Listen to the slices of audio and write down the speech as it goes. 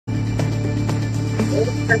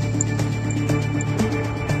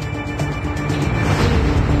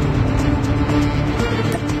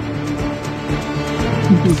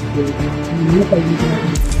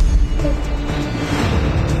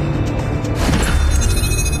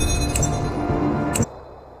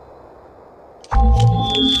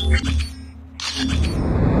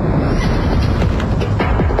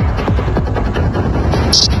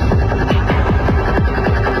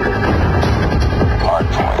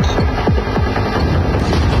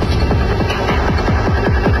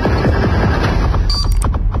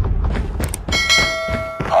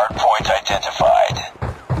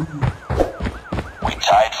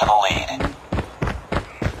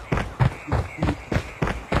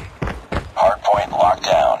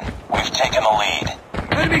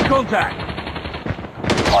Contact!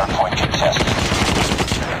 Hardpoint contested.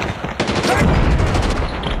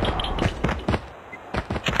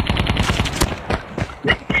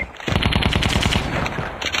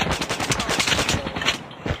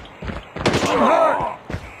 I'm hurt!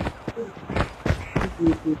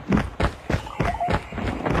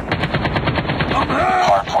 I'm hurt!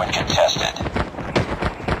 Hardpoint contested.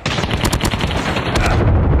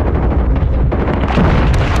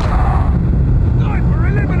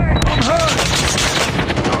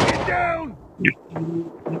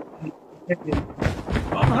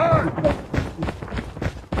 I'm hurt!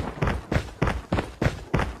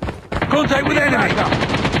 Contact with enemy!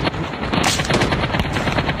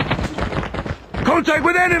 Contact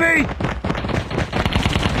with enemy!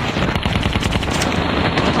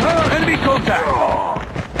 I'm hurt! Enemy contact!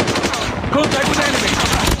 Contact with enemy!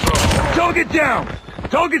 Target down!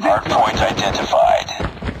 Target Hardpoint identified.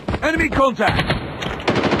 Enemy contact!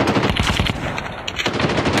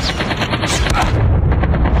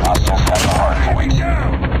 Hostiles have the hardpoint.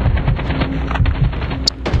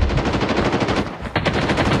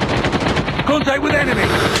 Contact with enemy!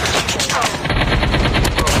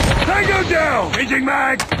 Tango down! Changing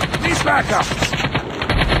mag! Need backup!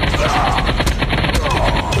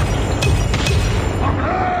 I'm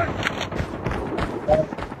hurt!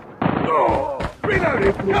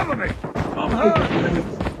 Reloading! Cover me! I'm hurt!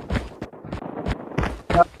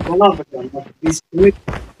 It's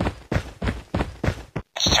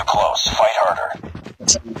too close. Fight harder.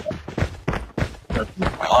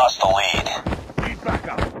 We lost the lead. Need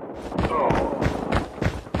backup!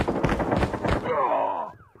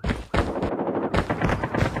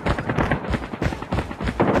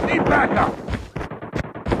 Need backup!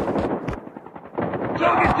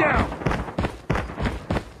 Target down!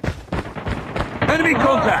 Enemy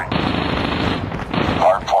contact!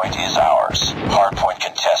 Hardpoint is ours. Hardpoint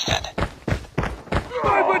contested.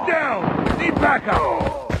 Sniper down! Need backup!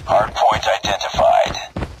 Hardpoint identified.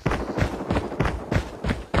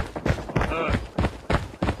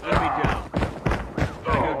 Enemy down.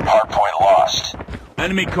 Hardpoint lost.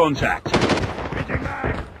 Enemy contact. Hitting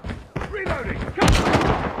mag. Reloading.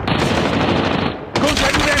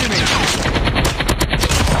 Contact with enemy.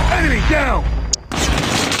 Enemy down.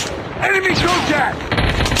 Enemy contact.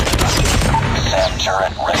 SAM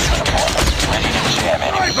turret ready for deployment. Ready to jam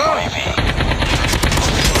enemy UAV.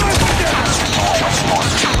 Sniper down. Missile awaiting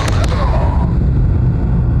orders.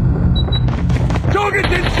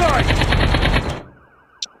 Target's in sight.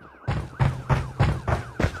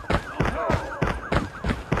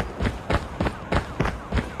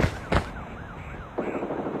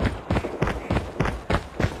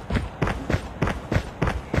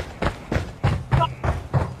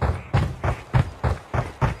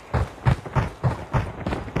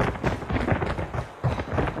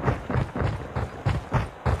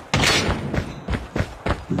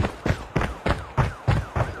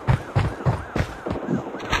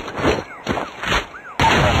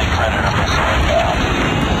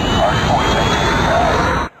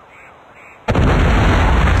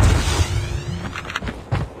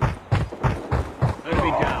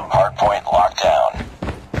 Hardpoint locked down.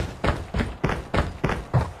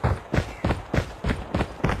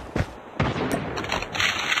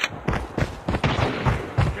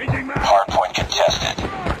 Hardpoint contested.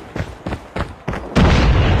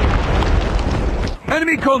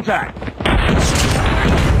 Enemy contact.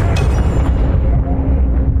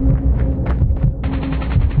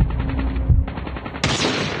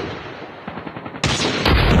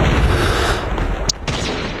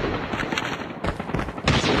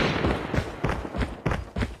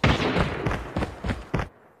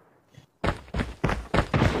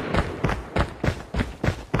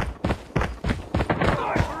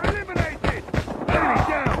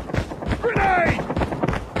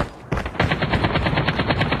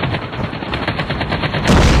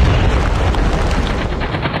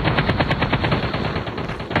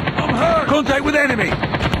 Contact with enemy!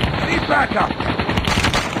 Need backup!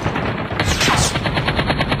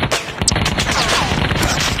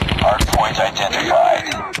 Hardpoint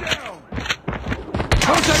identified.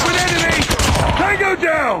 Contact with enemy! Tango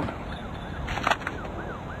down!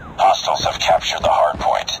 Hostiles have captured the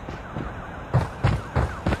hardpoint.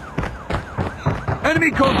 Enemy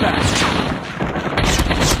contact!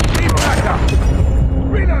 Need backup!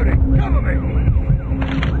 Reloading! Cover me!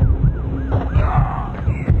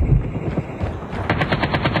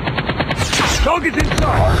 Target inside!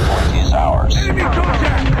 Hardpoint is ours. Enemy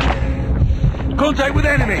contact! Contact with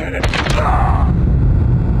enemy!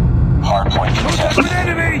 Hardpoint Contact with contested.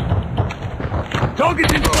 enemy!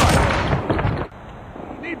 Target inside!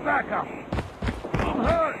 Need backup! I'm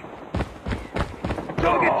hurt!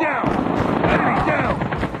 Target down! Enemy down!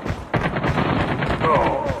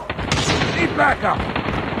 Need backup!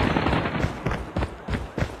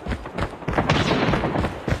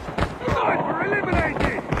 Sniper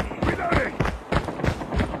eliminated! Reloading!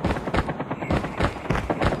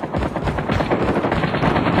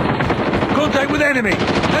 Contact with enemy!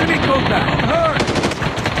 Enemy contact! I'm hurt!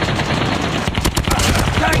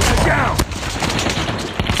 Tanker down!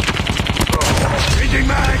 Changing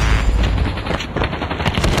mag!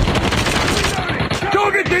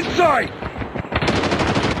 Target inside!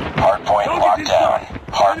 Hardpoint Target locked inside. down.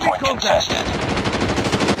 Hardpoint Enemy contact. contested.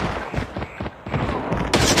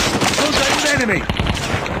 Contact with enemy!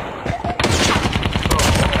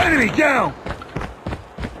 Enemy down!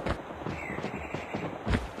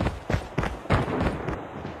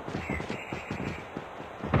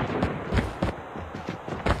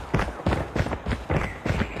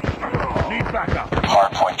 Need backup!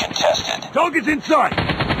 Hardpoint contested. Target's inside!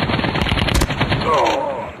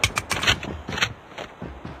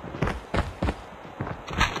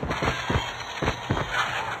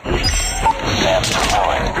 SAM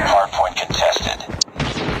deployed. Hardpoint contested.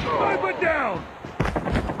 Sniper down!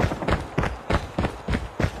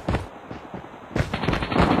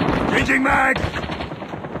 Changing mag!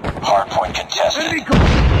 Hardpoint contested. Enemy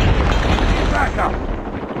contact! Backup!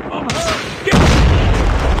 I'm hurt! Get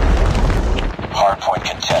Hardpoint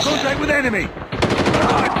contested. contact with enemy!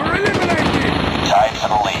 Sniper eliminated! Tied for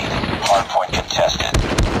the lead. Hardpoint contested.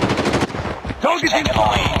 Target's Taking the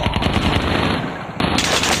inside! lead.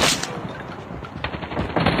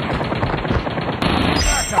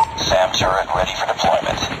 Backup! SAM turret ready for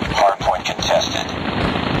deployment. Hardpoint contested.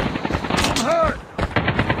 I'm hurt!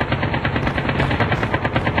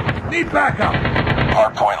 Need backup!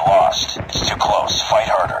 Hardpoint lost. It's too close. Fight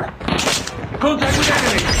harder. Contact with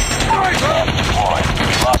enemy! Sniper! SAM deployed.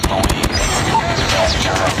 We lost the lead. SAM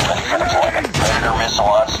turret ready for deployment. Predator missile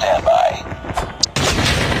on standby.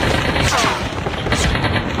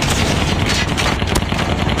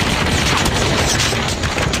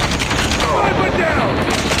 Sniper down!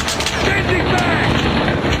 Changing back!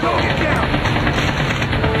 Target down!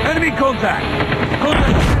 Enemy contact!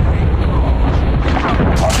 Contact!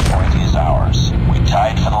 Hardpoint is ours. We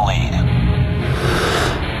tied for the lead.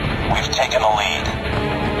 We've taken the lead.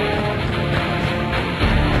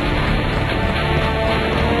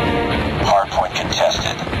 Hardpoint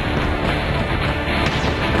contested.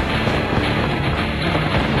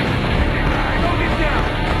 Target down!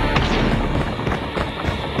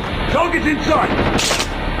 Target's inside!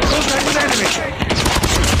 Contact with enemy!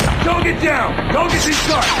 Target down! Target's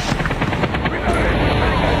inside! Reloading!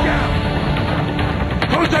 Down!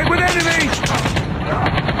 Contact with enemy!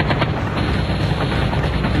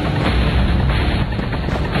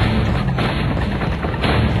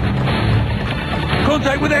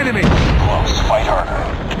 Contact with enemy! Close. Fight harder.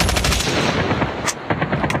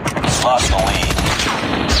 Lost the lead.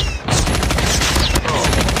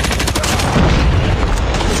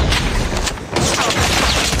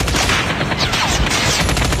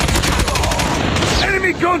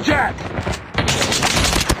 Enemy contact!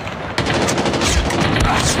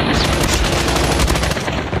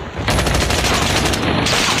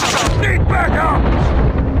 Need backup!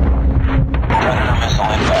 Predator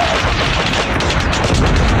missile inbound.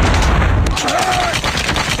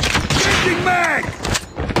 Changing mag!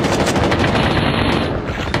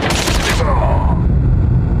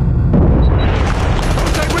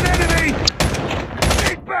 Contact with enemy!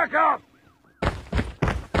 Need backup!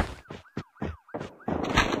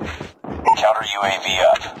 Counter UAV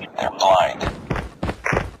up. They're blind.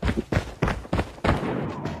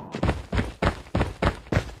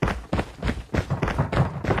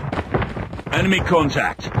 Enemy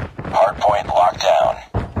contact! Hardpoint locked down.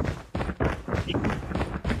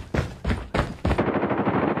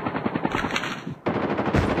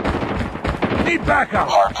 Need backup!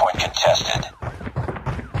 Hardpoint contested.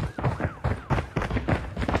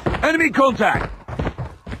 Enemy contact!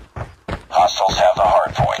 Hostiles have the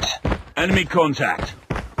hard point. Enemy contact.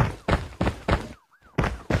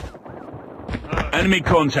 Enemy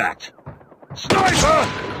contact. Sniper!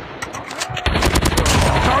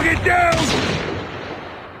 Target down!